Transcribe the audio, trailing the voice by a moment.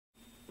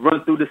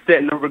Run through the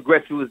set, no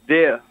regret you was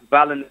there.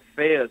 Violent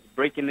affairs,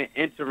 breaking and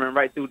entering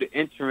right through the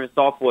entrance,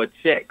 all for a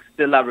check.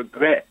 Still I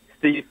regret,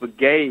 still you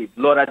forgave.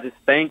 Lord, I just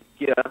thank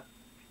you.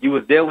 You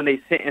was there when they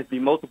sentenced me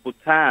multiple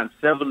times,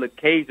 several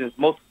occasions,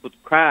 multiple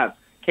crimes,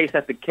 case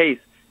after case.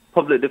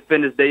 Public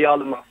defenders, they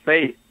all in my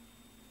face.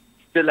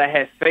 Still I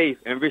had faith,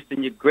 enriched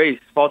in your grace.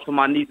 Fall to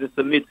my knees and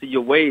submit to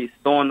your ways.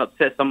 Throwing up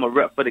tests, I'm a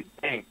rep for the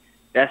gang.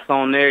 That's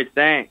on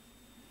everything.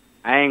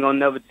 I ain't gonna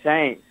never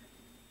change.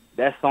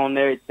 That's on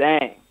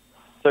everything.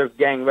 Surf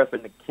gang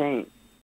repping the king.